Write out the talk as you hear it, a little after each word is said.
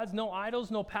no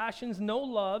idols, no passions, no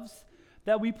loves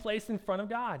that we place in front of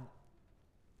God.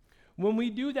 When we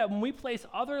do that, when we place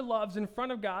other loves in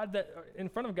front of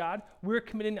God, we're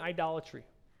committing idolatry.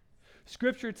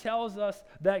 Scripture tells us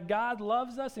that God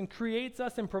loves us and creates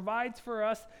us and provides for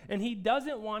us, and he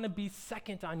doesn't want to be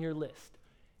second on your list.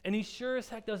 And he sure as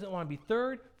heck doesn't want to be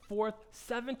third, fourth,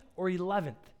 seventh, or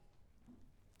 11th.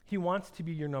 He wants to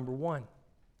be your number one.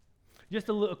 Just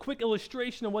a quick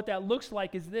illustration of what that looks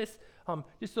like is this.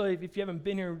 Just so if you haven't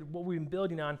been here, what we've been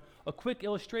building on, a quick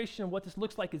illustration of what this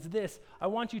looks like is this. I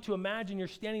want you to imagine you're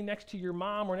standing next to your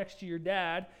mom or next to your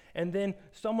dad, and then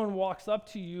someone walks up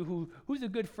to you who's a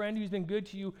good friend, who's been good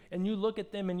to you, and you look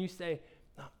at them and you say,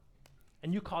 oh,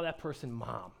 and you call that person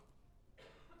mom.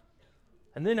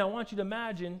 And then I want you to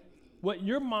imagine what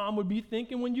your mom would be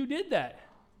thinking when you did that.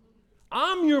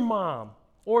 I'm your mom.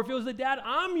 Or if it was a dad,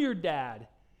 I'm your dad.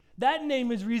 That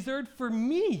name is reserved for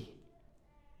me.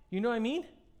 You know what I mean?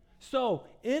 So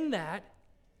in that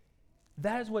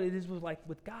is what it is like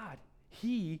with God.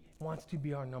 He wants to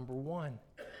be our number one.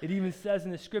 It even says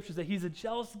in the scriptures that he's a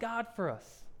jealous God for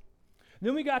us.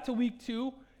 Then we got to week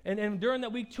 2, and during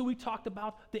that week 2, we talked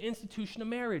about the institution of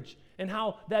marriage and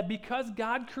how that because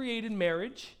God created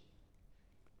marriage,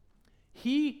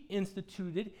 he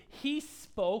instituted, he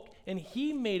spoke, and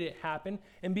he made it happen.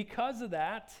 And because of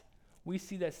that, we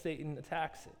see that Satan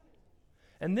attacks it.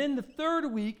 And then the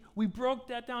third week, we broke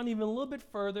that down even a little bit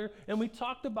further, and we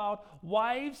talked about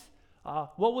wives.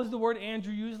 What was the word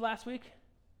Andrew used last week?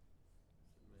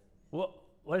 What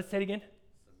did it say again?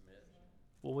 Submit.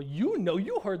 Well,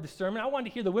 you heard the sermon. I wanted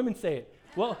to hear the women say it.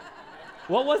 Well,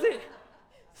 what was it?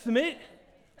 Submit?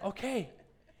 Okay.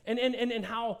 And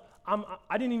how,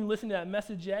 I didn't even listen to that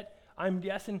message yet. I'm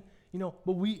guessing,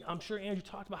 but I'm sure Andrew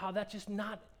talked about how that's just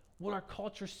not what our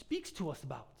culture speaks to us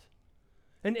about.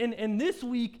 And this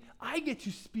week, I get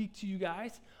to speak to you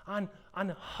guys on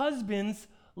husbands,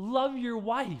 love your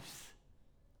wives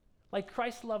like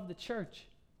Christ loved the church.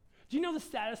 Do you know the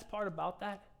saddest part about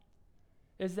that?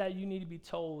 Is that you need to be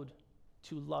told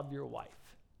to love your wife.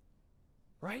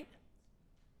 Right?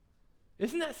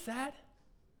 Isn't that sad?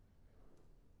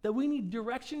 That we need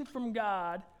direction from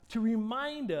God to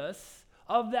remind us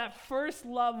of that first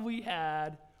love we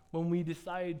had when we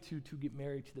decided to get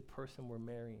married to the person we're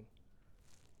marrying.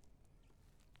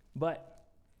 But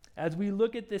as we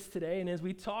look at this today and as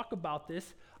we talk about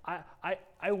this,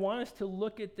 I want us to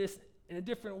look at this in a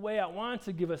different way. I want it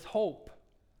to give us hope.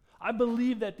 I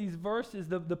believe that these verses,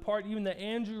 the part even that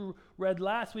Andrew read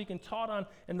last week and taught on,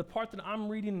 and the part that I'm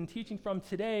reading and teaching from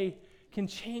today, can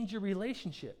change your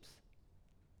relationships.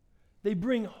 They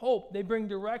bring hope. They bring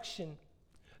direction.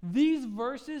 These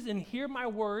verses, and hear my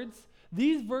words,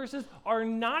 these verses are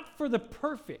not for the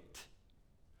perfect.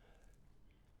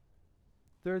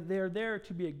 They're there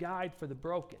to be a guide for the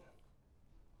broken.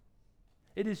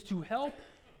 It is to help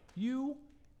you,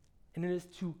 and it is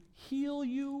to heal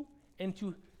you, and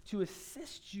to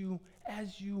assist you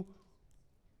as you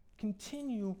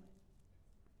continue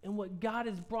in what God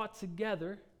has brought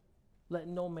together. Let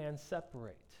no man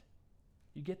separate.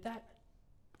 You get that?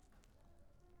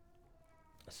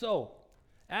 So,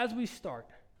 as we start,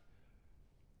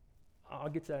 I'll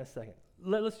get to that in a second.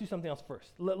 Let's do something else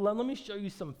first. Let me show you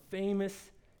some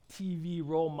famous TV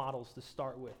role models to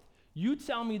start with. You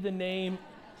tell me the name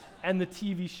and the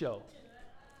TV show.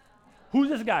 Who's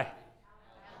this guy?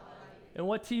 And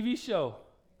what TV show?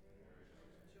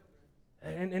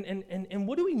 And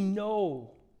what do we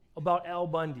know about Al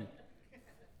Bundy?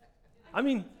 I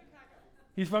mean,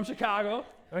 he's from Chicago,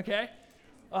 okay?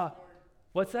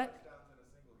 What's that?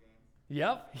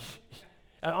 Yep.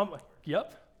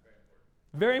 Yep.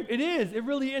 It is. It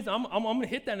really is. I'm going to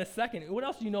hit that in a second. What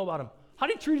else do you know about him? How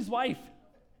did he treat his wife?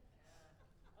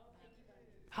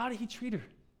 How did he treat her?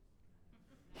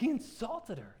 He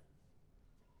insulted her.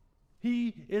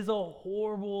 He is a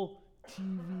horrible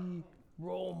TV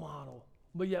role model,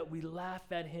 but yet we laugh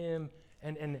at him,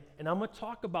 and I'm going to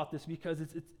talk about this because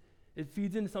it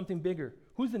feeds into something bigger.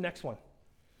 Who's the next one?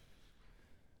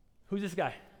 Who's this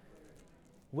guy?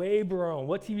 Way Barone.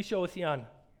 What TV show is he on?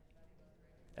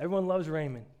 Everyone loves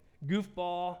Raymond.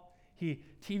 Goofball.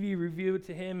 TV revealed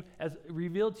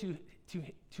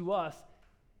to us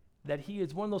that he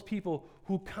is one of those people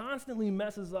who constantly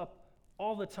messes up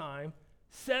all the time,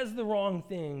 says the wrong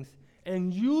things,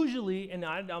 and usually, and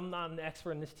I'm not an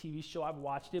expert in this TV show, I've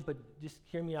watched it, but just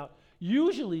hear me out.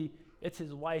 Usually, it's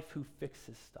his wife who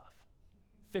fixes stuff,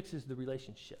 fixes the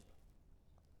relationship.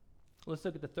 Let's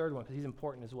look at the third one because he's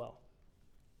important as well.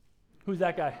 Who's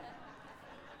that guy?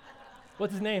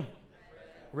 What's his name?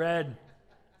 Red.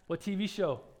 What TV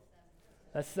show?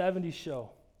 That 70s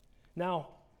show. Now,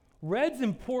 Red's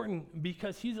important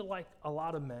because he's like a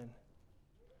lot of men,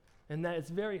 and that it's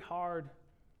very hard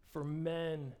for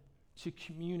men to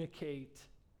communicate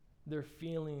their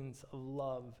feelings of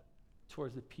love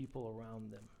towards the people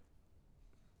around them.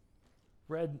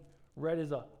 Red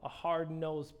is a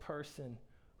hard-nosed person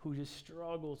who just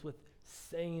struggles with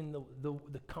saying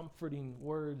the comforting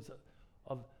words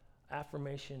of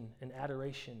affirmation and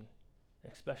adoration,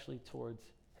 especially towards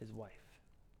his wife.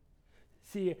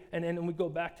 See, and we go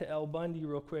back to El Bundy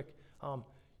real quick.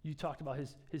 You talked about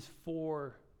his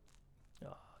 4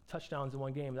 touchdowns in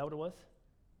one game. Is that what it was?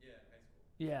 Yeah,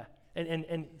 high school. Yeah,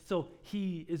 and so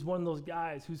he is one of those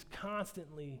guys who's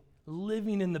constantly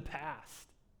living in the past.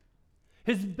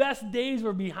 His best days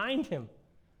were behind him.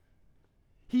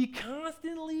 He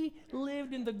constantly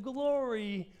lived in the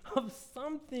glory of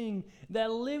something that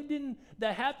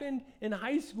happened in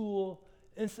high school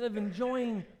instead of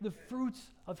enjoying the fruits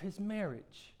of his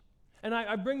marriage. And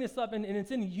I bring this up, and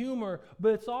it's in humor,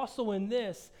 but it's also in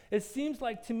this. It seems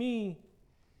like to me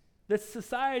that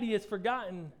society has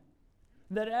forgotten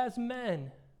that as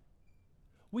men,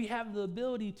 we have the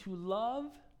ability to love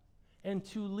and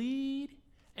to lead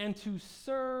and to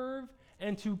serve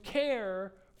and to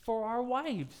care for our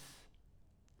wives.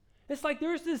 It's like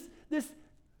there's this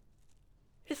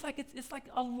it's like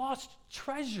a lost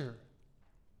treasure.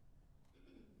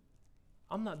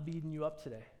 I'm not beating you up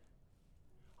today.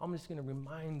 I'm just going to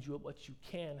remind you of what you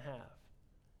can have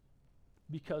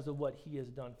because of what he has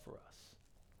done for us.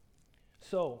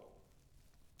 So,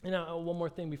 and one more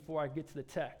thing before I get to the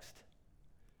text.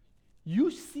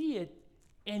 You see it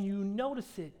and you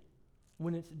notice it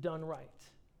when it's done right.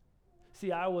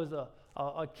 See, I was a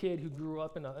kid who grew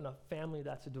up in a family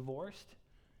that's divorced,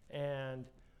 and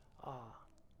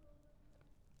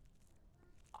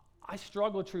I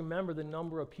struggle to remember the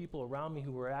number of people around me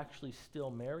who were actually still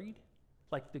married,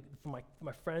 like for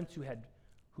my friends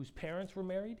whose parents were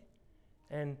married,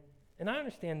 and I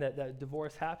understand that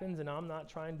divorce happens, and I'm not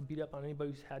trying to beat up on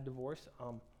anybody who's had divorce.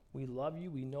 We love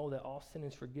you. We know that all sin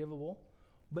is forgivable,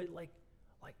 but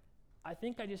I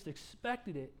think I just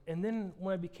expected it. And then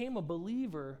when I became a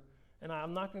believer, and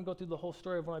I'm not going to go through the whole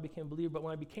story of when I became a believer, but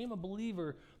when I became a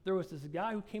believer, there was this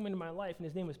guy who came into my life, and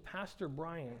his name was Pastor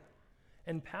Brian.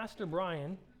 And Pastor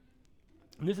Brian,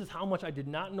 and this is how much I did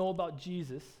not know about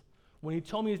Jesus. When he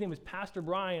told me his name was Pastor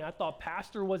Brian, I thought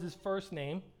Pastor was his first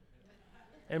name,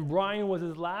 and Brian was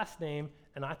his last name,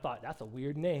 and I thought, that's a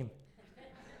weird name.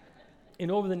 And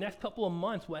over the next couple of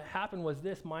months, what happened was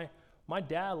this. My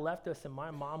dad left us, and my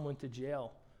mom went to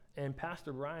jail, and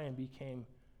Pastor Brian became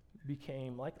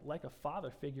like a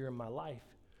father figure in my life.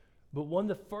 But one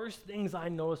of the first things I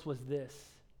noticed was this: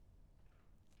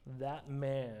 that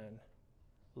man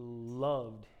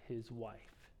loved his wife,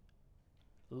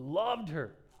 loved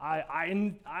her. I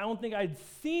don't think I'd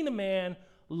seen a man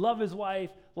love his wife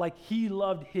like he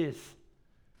loved his.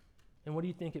 And what do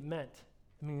you think it meant?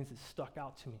 It means it stuck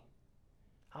out to me.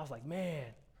 I was like, man,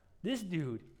 this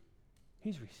dude,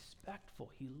 he's respectful.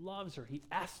 He loves her. He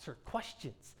asks her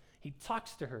questions. He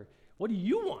talks to her. What do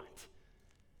you want?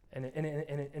 And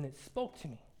it spoke to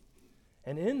me.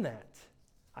 And in that,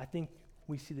 I think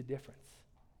we see the difference.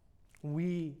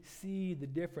 We see the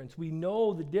difference. We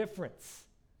know the difference.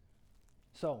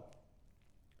 So,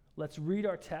 let's read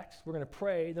our text. We're going to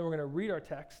pray, then we're going to read our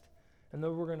text, and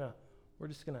then we're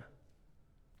just going to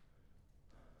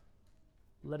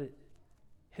let it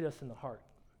hit us in the heart.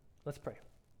 Let's pray.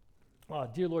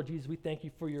 Dear Lord Jesus, we thank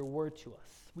you for your word to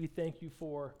us. We thank you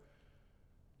for,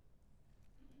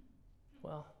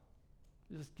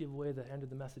 just give away the end of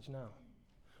the message now.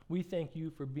 We thank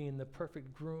you for being the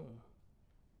perfect groom.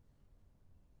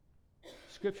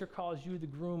 Scripture calls you the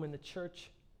groom and the church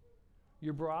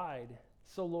your bride.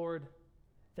 So Lord,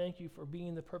 thank you for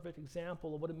being the perfect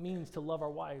example of what it means to love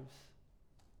our wives.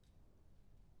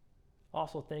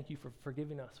 Also, thank you for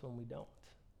forgiving us when we don't.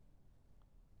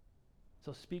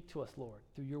 So speak to us, Lord,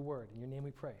 through your word. In your name we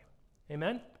pray.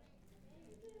 Amen?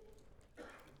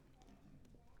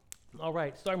 All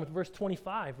right, starting with verse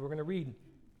 25, we're going to read.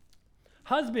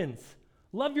 Husbands,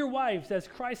 love your wives as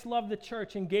Christ loved the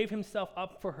church and gave himself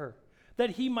up for her,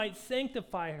 that he might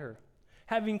sanctify her,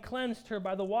 having cleansed her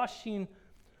by the washing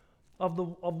of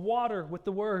water with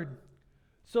the word,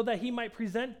 so that he might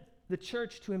present the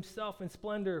church to himself in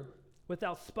splendor,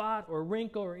 without spot or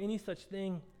wrinkle or any such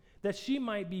thing, that she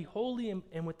might be holy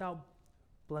and without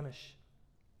blemish.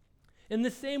 In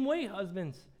the same way,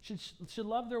 husbands should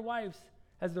love their wives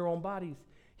as their own bodies.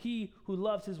 He who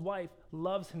loves his wife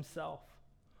loves himself.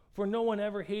 For no one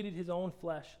ever hated his own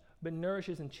flesh, but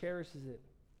nourishes and cherishes it,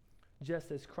 just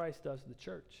as Christ does the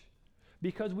church,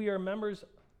 because we are members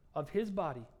of his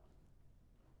body.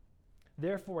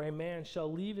 Therefore, a man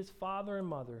shall leave his father and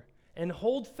mother and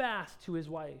hold fast to his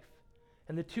wife,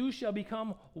 and the two shall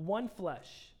become one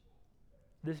flesh.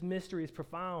 This mystery is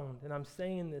profound, and I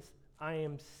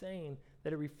am saying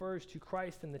that it refers to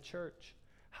Christ and the church.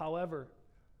 However,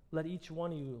 let each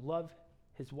one of you love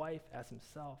his wife as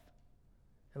himself,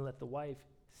 and let the wife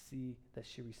see that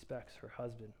she respects her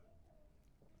husband.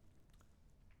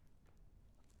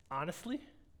 Honestly,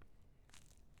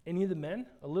 any of the men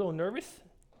a little nervous,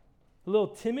 a little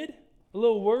timid, a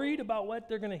little worried about what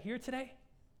they're going to hear today?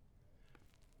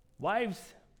 Wives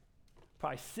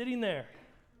probably sitting there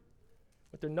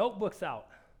with their notebooks out,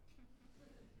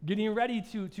 getting ready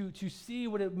to see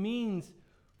what it means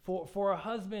for a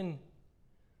husband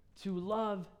to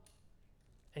love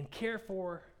and care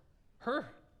for her.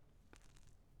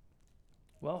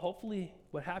 Well, hopefully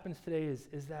what happens today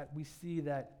is that we see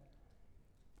that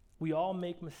we all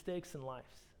make mistakes in life.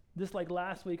 Just like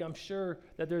last week, I'm sure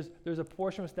that there's a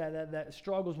portion of us that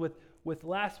struggles with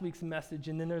last week's message,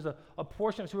 and then there's a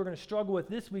portion of us who are going to struggle with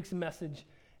this week's message,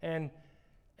 and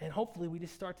hopefully we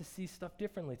just start to see stuff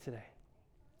differently today.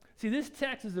 See, this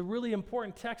text is a really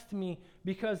important text to me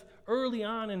because early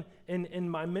on in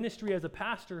my ministry as a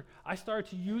pastor, I started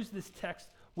to use this text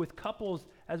with couples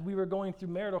as we were going through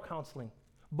marital counseling,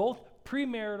 both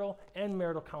premarital and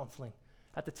marital counseling.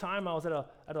 At the time, I was at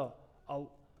a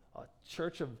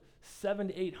church of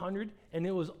 700 to 800, and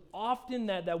it was often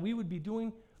that we would be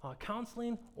doing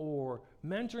counseling or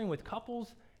mentoring with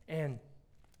couples, and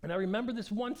I remember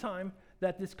this one time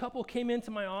that this couple came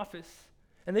into my office,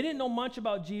 and they didn't know much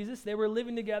about Jesus. They were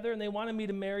living together, and they wanted me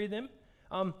to marry them.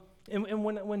 And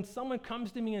when someone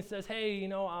comes to me and says,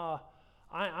 hey,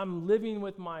 I'm living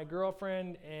with my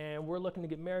girlfriend, and we're looking to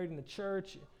get married in the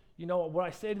church, what I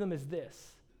say to them is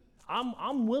this: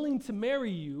 I'm willing to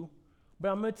marry you, but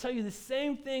I'm going to tell you the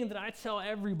same thing that I tell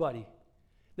everybody,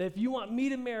 that if you want me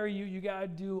to marry you, you got to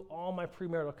do all my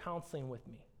premarital counseling with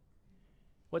me.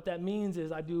 What that means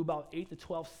is I do about 8 to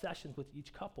 12 sessions with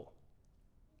each couple.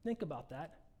 Think about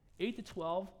that. 8 to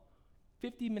 12,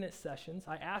 50-minute sessions.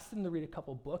 I ask them to read a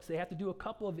couple books. They have to do a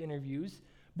couple of interviews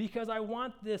because I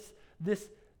want this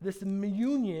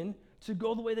union to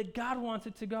go the way that God wants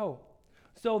it to go.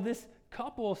 So this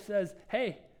couple says,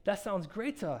 hey, that sounds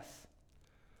great to us.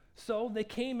 So they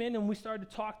came in and we started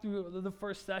to talk through the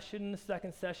first session and the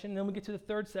second session, and then we get to the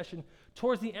third session.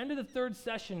 Towards the end of the third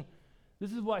session,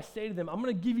 this is what I say to them: I'm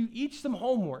going to give you each some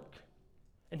homework,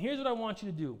 and here's what I want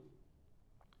you to do.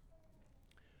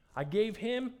 I gave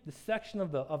him the section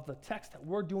of the text that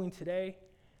we're doing today.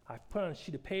 I put it on a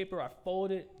sheet of paper, I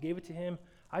folded it, gave it to him.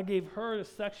 I gave her the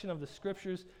section of the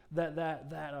scriptures that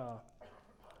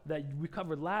we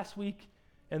covered last week,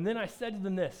 and then I said to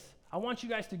them this: I want you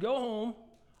guys to go home.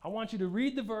 I want you to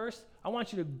read the verse. I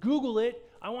want you to Google it.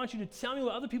 I want you to tell me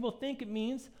what other people think it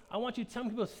means. I want you to tell me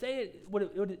people say it, what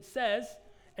it says.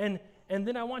 And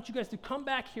then I want you guys to come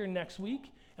back here next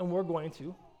week, and we're going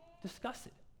to discuss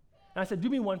it. And I said, do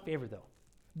me one favor, though.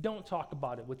 Don't talk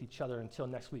about it with each other until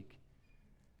next week.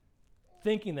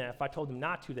 Thinking that if I told them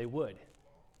not to, they would.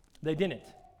 They didn't.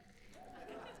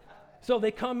 So they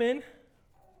come in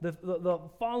the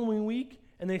following week,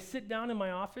 and they sit down in my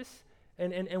office,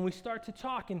 and we start to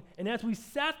talk. And as we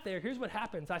sat there, here's what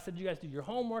happens. I said, you guys do your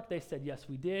homework? They said, yes,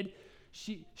 we did.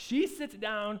 She sits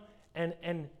down,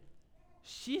 and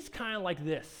she's kind of like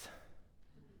this.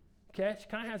 Okay? She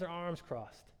kind of has her arms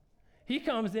crossed. He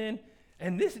comes in,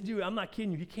 and this dude, I'm not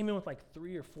kidding you, he came in with like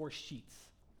 3 or 4 sheets.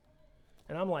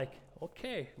 And I'm like,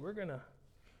 okay, we're gonna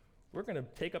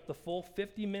take up the full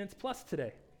 50 minutes plus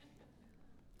today.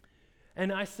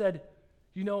 And I said,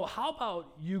 how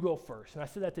about you go first? And I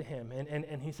said that to him,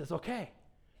 and he says, okay.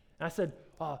 And I said,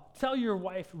 tell your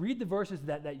wife, read the verses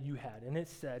that you had. And it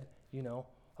said,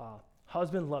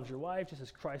 husband loves your wife just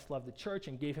as Christ loved the church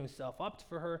and gave himself up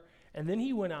for her. And then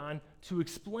he went on to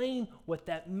explain what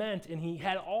that meant, and he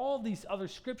had all these other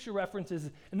scripture references.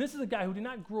 And this is a guy who did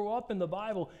not grow up in the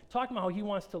Bible, talking about how he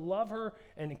wants to love her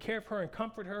and care for her and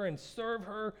comfort her and serve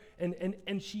her.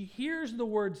 And she hears the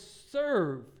word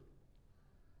serve.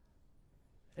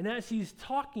 And as he's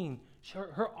talking,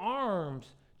 her arms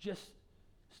just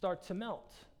start to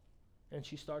melt. And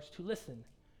she starts to listen.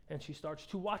 And she starts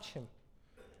to watch him.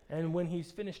 And when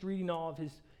he's finished reading all of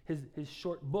his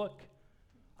short book,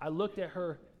 I looked at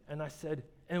her and I said,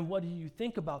 and what do you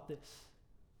think about this?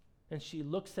 And she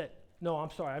looks at, no, I'm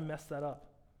sorry, I messed that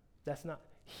up. That's not,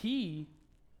 he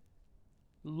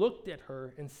looked at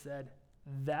her and said,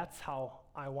 that's how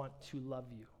I want to love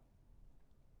you.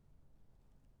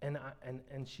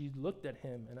 And she looked at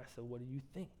him, and I said, what do you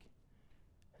think?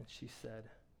 And she said,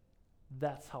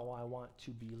 that's how I want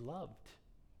to be loved.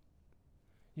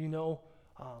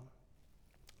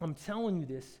 I'm telling you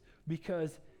this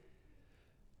because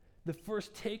the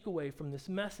first takeaway from this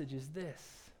message is this.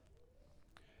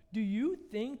 Do you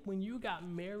think when you got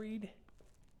married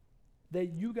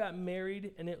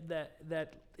and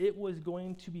that it was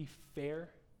going to be fair?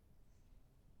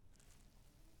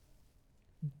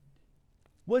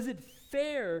 Was it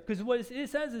fair? Because what it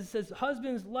says,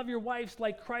 husbands, love your wives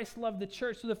like Christ loved the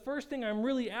church. So the first thing I'm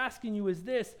really asking you is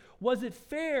this. Was it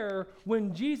fair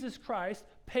when Jesus Christ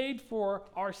paid for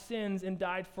our sins and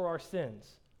died for our sins?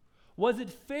 Was it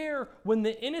fair when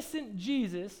the innocent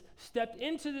Jesus stepped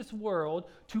into this world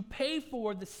to pay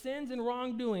for the sins and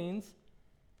wrongdoings,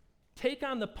 take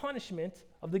on the punishment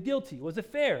of the guilty? Was it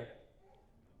fair?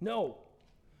 No.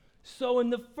 So, in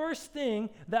the first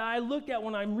thing that I look at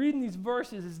when I'm reading these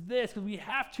verses is this, because we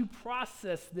have to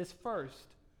process this first.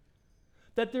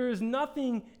 That there is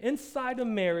nothing inside a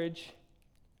marriage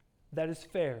that is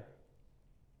fair.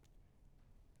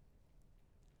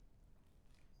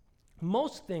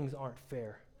 Most things aren't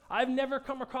fair. I've never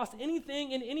come across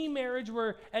anything in any marriage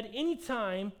where at any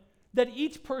time that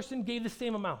each person gave the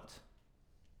same amount.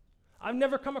 I've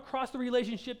never come across a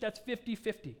relationship that's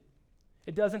 50-50.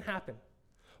 It doesn't happen.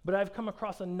 But I've come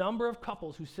across a number of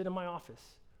couples who sit in my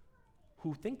office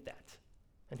who think that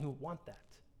and who want that,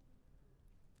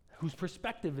 whose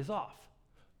perspective is off.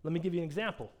 Let me give you an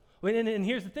example. And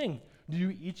here's the thing. Do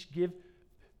you each give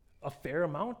a fair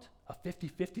amount, a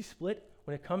 50-50 split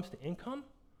when it comes to income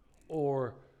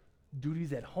or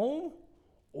duties at home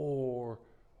or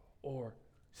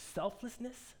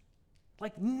selflessness?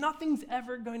 Like nothing's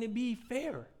ever going to be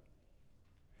fair.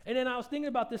 And then I was thinking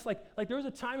about this, like there was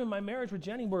a time in my marriage with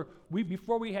Jenny where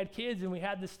before we had kids and we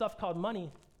had this stuff called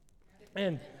money,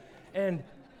 and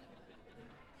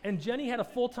Jenny had a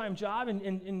full-time job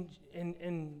and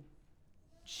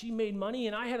she made money,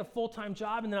 and I had a full-time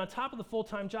job, and then on top of the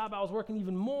full-time job, I was working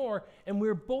even more, and we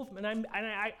were both, and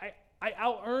I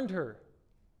out-earned her.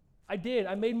 I did.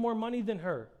 I made more money than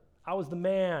her. I was the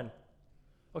man.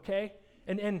 Okay?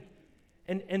 And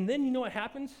then you know what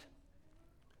happens?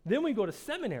 Then we go to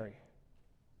seminary.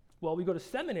 Well, we go to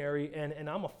seminary, and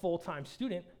I'm a full-time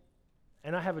student,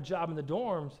 and I have a job in the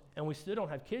dorms, and we still don't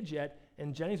have kids yet,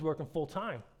 and Jenny's working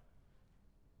full-time.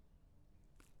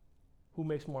 Who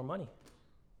makes more money?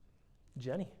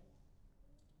 Jenny.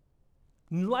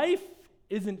 Life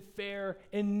isn't fair,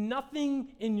 and nothing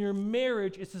in your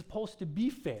marriage is supposed to be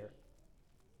fair.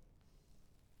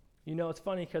 You know, it's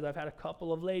funny because I've had a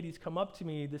couple of ladies come up to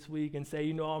me this week and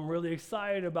say, I'm really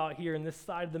excited about hearing this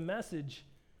side of the message.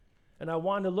 And I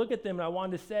wanted to look at them and I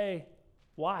wanted to say,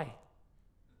 why?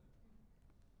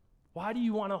 Why do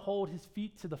you want to hold his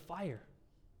feet to the fire?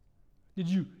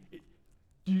 Do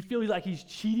you feel like he's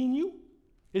cheating you?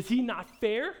 Is he not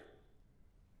fair?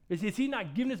 Is he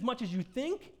not giving as much as you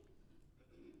think?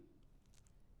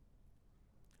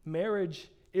 Marriage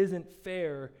isn't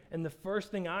fair, and the first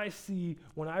thing I see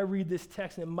when I read this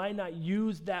text, and it might not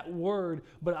use that word,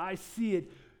 but I see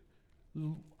it,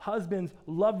 husbands,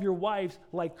 love your wives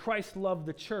like Christ loved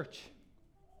the church.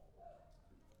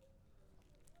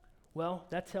 Well,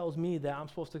 that tells me that I'm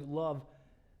supposed to love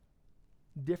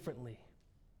differently.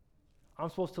 I'm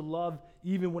supposed to love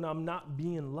even when I'm not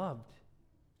being loved.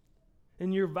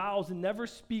 In your vows, it never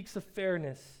speaks of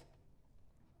fairness.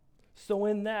 So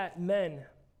in that, men,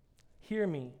 hear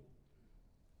me.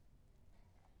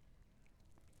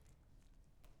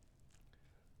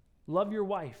 Love your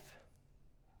wife.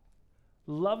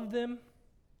 Love them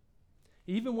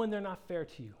even when they're not fair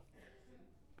to you.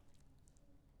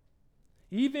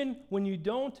 Even when you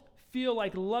don't feel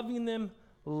like loving them,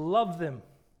 love them.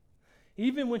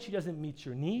 Even when she doesn't meet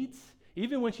your needs,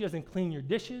 even when she doesn't clean your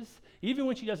dishes, even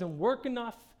when she doesn't work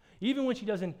enough, even when she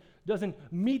doesn't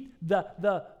meet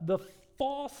the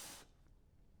false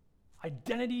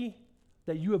identity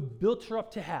that you have built her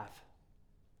up to have,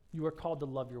 you are called to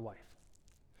love your wife.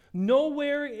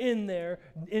 Nowhere in there,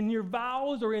 in your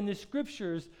vows or in the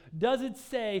scriptures, does it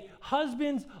say,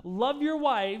 husbands, love your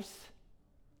wives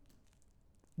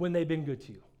when they've been good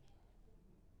to you.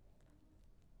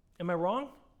 Am I wrong?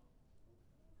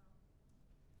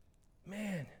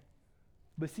 Man.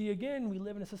 But see, again, we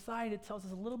live in a society that tells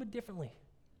us a little bit differently.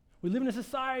 We live in a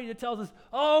society that tells us,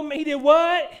 oh, he did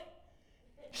what?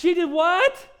 She did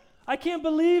what? I can't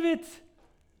believe it.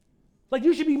 Like,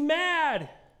 you should be mad.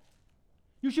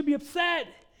 You should be upset.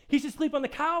 He should sleep on the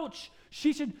couch.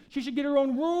 She should get her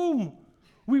own room.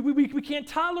 We can't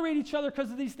tolerate each other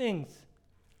because of these things.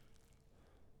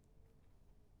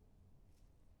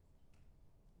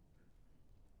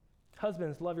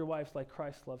 Husbands, love your wives like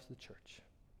Christ loves the church.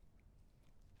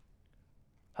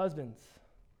 Husbands,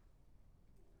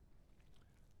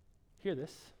 Hear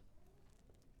this.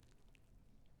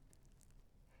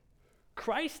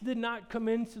 Christ did not come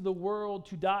into the world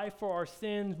to die for our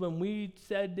sins when we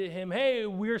said to him, hey,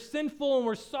 we're sinful and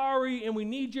we're sorry and we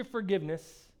need your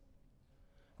forgiveness.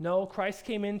 No, Christ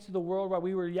came into the world while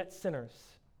we were yet sinners.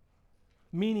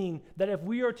 Meaning that if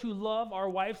we are to love our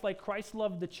wives like Christ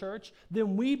loved the church,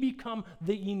 then we become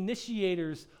the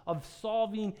initiators of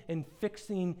solving and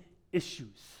fixing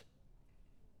issues.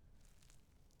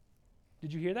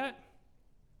 Did you hear that?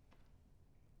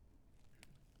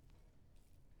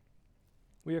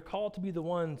 We are called to be the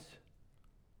ones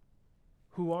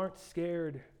who aren't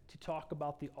scared to talk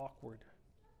about the awkward,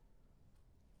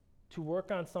 to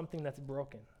work on something that's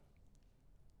broken.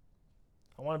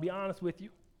 I want to be honest with you.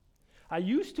 I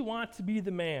used to want to be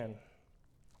the man.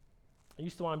 I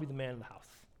used to want to be the man of the house.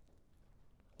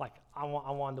 Like, I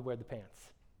wanted to wear the pants.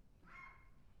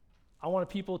 I wanted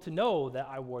people to know that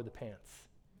I wore the pants.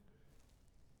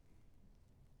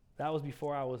 That was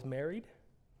before I was married.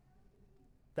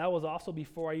 That was also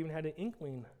before I even had an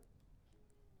inkling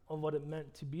of what it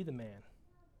meant to be the man.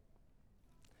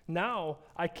 Now,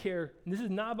 I care. This is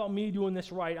not about me doing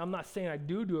this right. I'm not saying I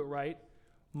do it right.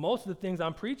 Most of the things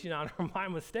I'm preaching on are my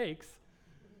mistakes.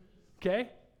 Okay?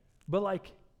 But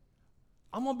like,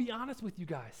 I'm going to be honest with you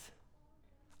guys.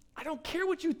 I don't care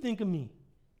what you think of me.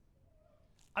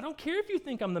 I don't care if you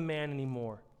think I'm the man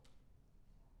anymore.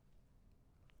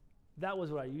 That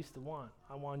was what I used to want.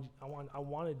 I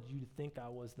wanted you to think I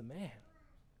was the man.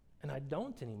 And I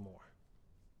don't anymore.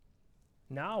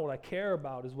 Now what I care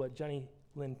about is what Jenny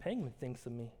Lynn Pangman thinks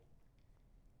of me.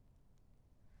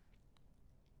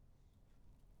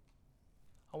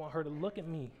 I want her to look at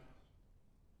me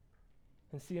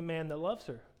and see a man that loves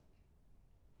her.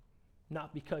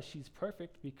 Not because she's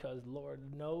perfect, because Lord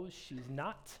knows she's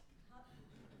not.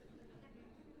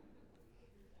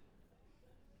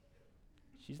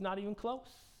 She's not even close.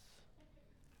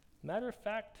 Matter of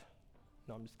fact,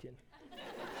 no, I'm just kidding.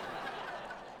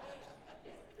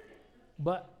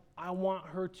 But I want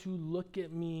her to look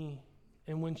at me,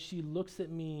 and when she looks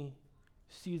at me,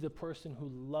 sees a person who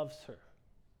loves her.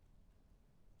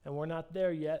 And we're not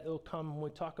there yet. It'll come when we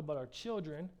talk about our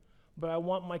children. But I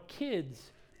want my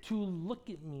kids to look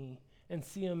at me and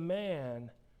see a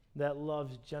man that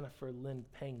loves Jennifer Lynn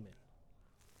Pangman.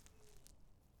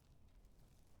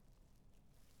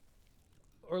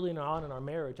 Early on in our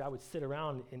marriage, I would sit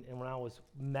around, and when I was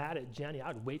mad at Jenny,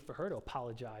 I would wait for her to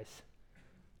apologize.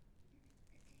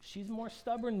 She's more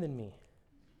stubborn than me.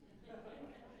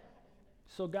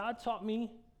 So God taught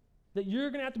me that you're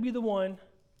going to have to be the one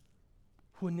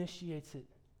who initiates it.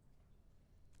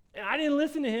 And I didn't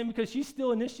listen to him because she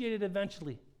still initiated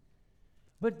eventually.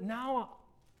 But now,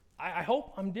 I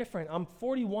hope I'm different. I'm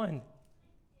 41.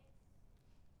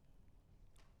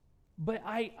 But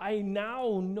I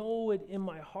now know it in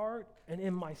my heart and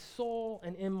in my soul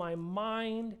and in my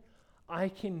mind. I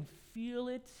can feel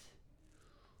it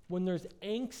when there's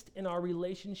angst in our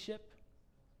relationship.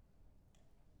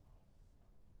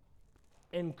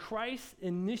 And Christ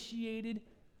initiated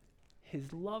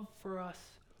his love for us.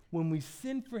 When we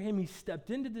sinned for him, he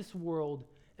stepped into this world.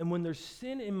 And when there's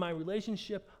sin in my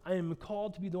relationship, I am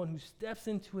called to be the one who steps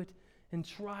into it and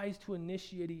tries to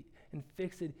initiate it and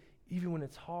fix it, even when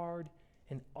it's hard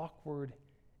and awkward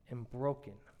and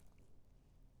broken.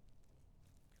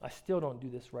 I still don't do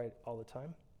this right all the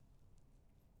time.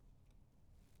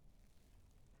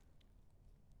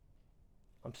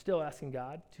 I'm still asking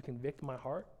God to convict my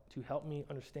heart, to help me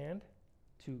understand,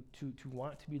 to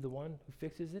want to be the one who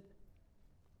fixes it.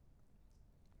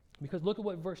 Because look at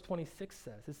what verse 26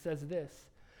 says. It says this,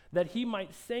 that he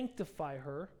might sanctify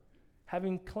her,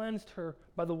 having cleansed her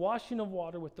by the washing of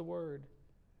water with the word.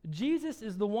 Jesus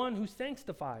is the one who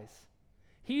sanctifies.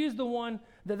 He is the one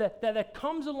that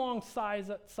comes alongside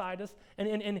us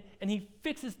and he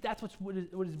fixes that's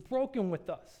what is broken with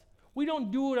us. We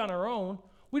don't do it on our own.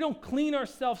 We don't clean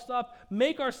ourselves up,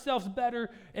 make ourselves better,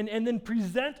 and then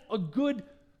present a good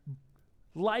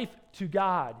life to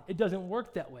God. It doesn't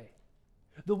work that way.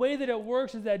 The way that it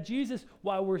works is that Jesus,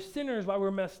 while we're sinners, while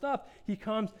we're messed up, he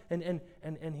comes and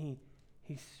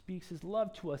he speaks his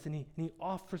love to us, and he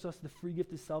offers us the free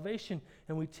gift of salvation,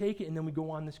 and we take it, and then we go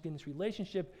on this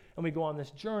relationship, and we go on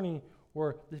this journey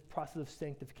where the process of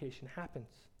sanctification happens.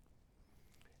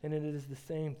 And it is the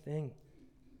same thing.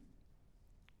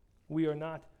 We are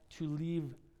not to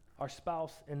leave our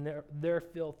spouse in their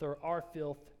filth or our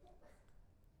filth.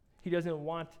 He doesn't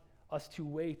want us to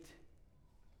wait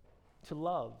to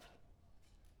love.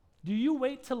 Do you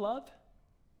wait to love?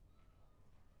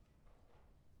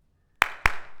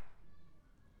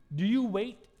 Do you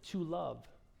wait to love?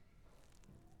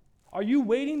 Are you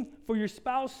waiting for your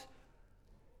spouse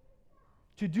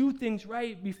to do things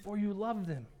right before you love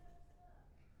them.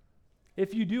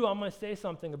 If you do, I'm going to say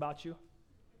something about you.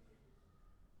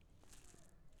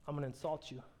 I'm going to insult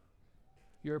you.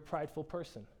 You're a prideful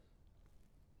person.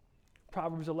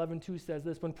 Proverbs 11:2 says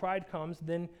this, when pride comes,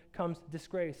 then comes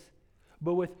disgrace.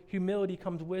 But with humility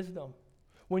comes wisdom.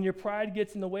 When your pride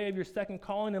gets in the way of your second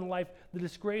calling in life, the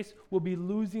disgrace will be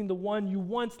losing the one you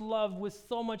once loved with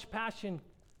so much passion.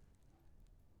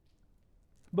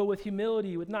 But with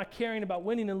humility, with not caring about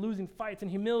winning and losing fights,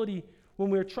 and humility, when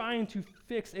we're trying to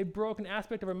fix a broken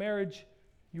aspect of our marriage,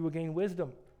 you will gain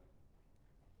wisdom.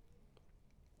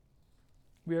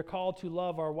 We are called to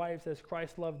love our wives as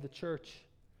Christ loved the church.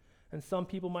 And some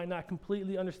people might not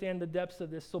completely understand the depths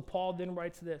of this, so Paul then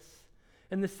writes this.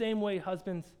 In the same way,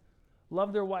 husbands,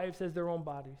 love their wives as their own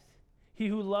bodies. He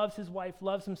who loves his wife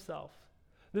loves himself.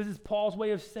 This is Paul's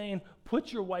way of saying,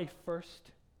 put your wife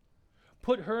first.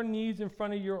 Put her needs in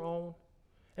front of your own.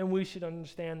 And we should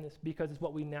understand this because it's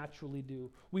what we naturally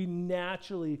do. We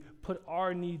naturally put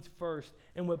our needs first.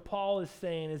 And what Paul is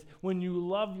saying is when you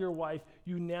love your wife,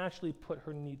 you naturally put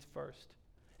her needs first.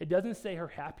 It doesn't say her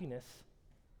happiness.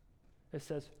 It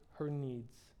says her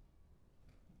needs.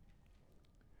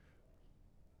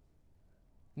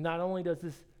 Not only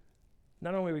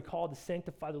are we called to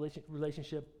sanctify the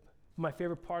relationship, my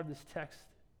favorite part of this text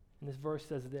in this verse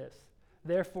says this.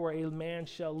 Therefore, a man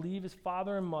shall leave his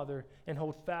father and mother and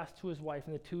hold fast to his wife,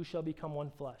 and the two shall become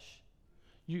one flesh.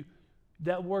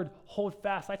 That word, hold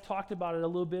fast, I talked about it a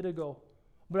little bit ago.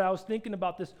 But I was thinking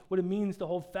about this, what it means to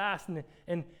hold fast,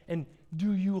 and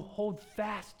do you hold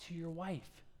fast to your wife?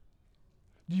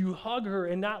 Do you hug her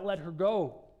and not let her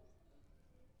go?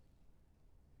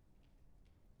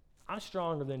 I'm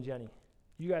stronger than Jenny.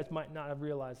 You guys might not have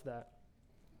realized that.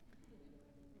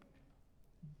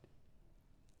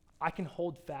 I can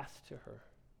hold fast to her.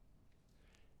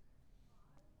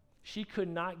 She could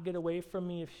not get away from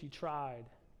me if she tried.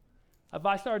 If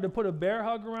I started to put a bear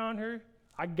hug around her,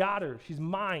 I got her. She's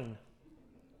mine.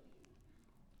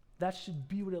 That should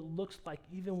be what it looks like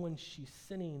even when she's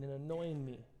sinning and annoying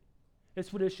me.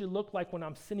 It's what it should look like when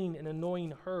I'm sinning and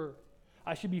annoying her.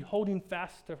 I should be holding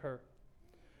fast to her.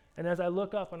 And as I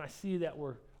look up and I see that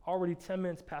we're already 10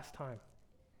 minutes past time,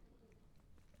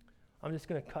 I'm just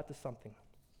going to cut to something.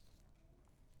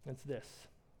 It's this.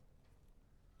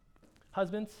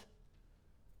 Husbands,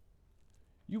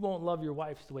 you won't love your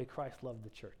wives the way Christ loved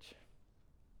the church.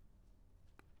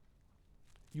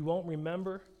 You won't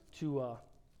remember to,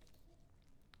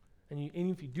 and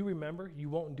if you do remember, you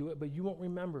won't do it, but you won't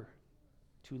remember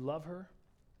to love her.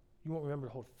 You won't remember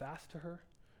to hold fast to her.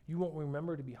 You won't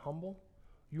remember to be humble.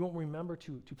 You won't remember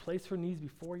to place her needs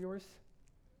before yours.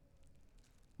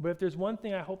 But if there's one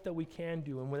thing I hope that we can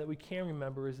do and that we can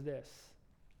remember is this.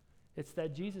 It's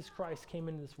that Jesus Christ came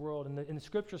into this world, and the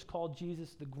scriptures call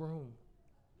Jesus the groom.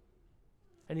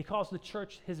 And he calls the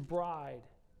church his bride.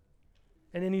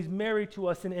 And then he's married to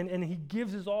us, and he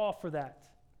gives his all for that.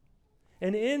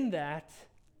 And in that,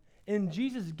 in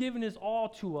Jesus giving his all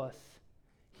to us,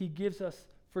 he gives us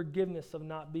forgiveness of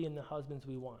not being the husbands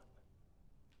we want.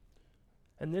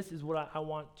 And this is what I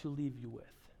want to leave you with.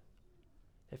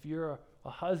 If you're a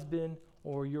husband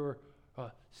or you're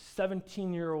a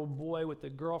 17-year-old boy with a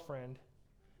girlfriend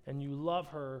and you love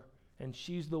her and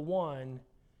she's the one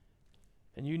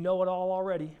and you know it all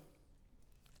already,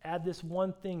 add this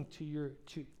one thing to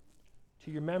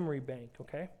your memory bank,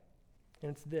 okay?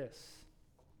 And it's this.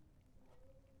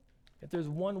 If there's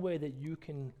one way that you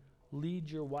can lead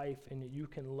your wife and that you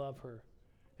can love her,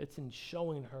 it's in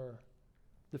showing her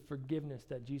the forgiveness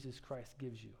that Jesus Christ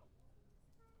gives you.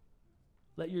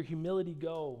 Let your humility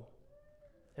go.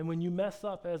 And when you mess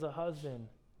up as a husband,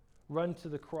 run to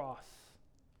the cross.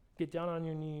 Get down on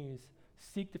your knees.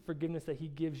 Seek the forgiveness that he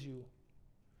gives you.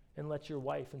 And let your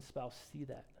wife and spouse see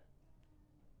that.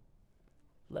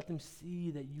 Let them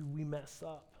see that we mess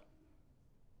up.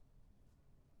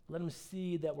 Let them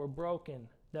see that we're broken,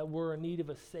 that we're in need of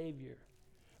a Savior.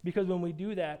 Because when we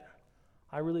do that,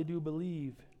 I really do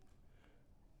believe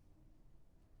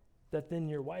that then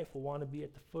your wife will want to be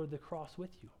at the foot of the cross with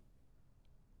you.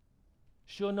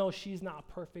 She'll know she's not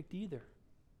perfect either.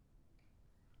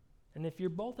 And if you're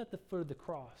both at the foot of the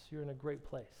cross, you're in a great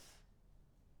place.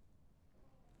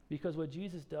 Because what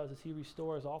Jesus does is he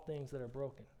restores all things that are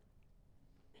broken.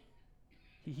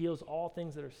 He heals all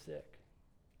things that are sick.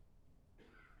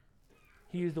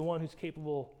 He is the one who's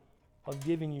capable of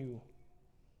giving you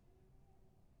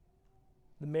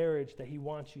the marriage that he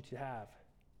wants you to have,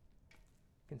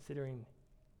 considering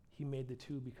he made the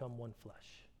two become one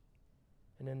flesh.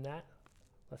 And in that,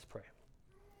 let's pray.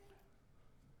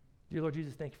 Dear Lord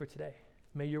Jesus, thank you for today.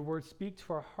 May your word speak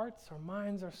to our hearts, our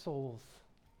minds, our souls.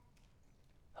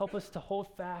 Help us to hold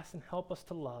fast and help us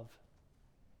to love.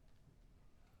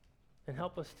 And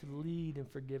help us to lead in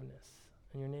forgiveness.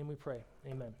 In your name we pray.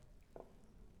 Amen.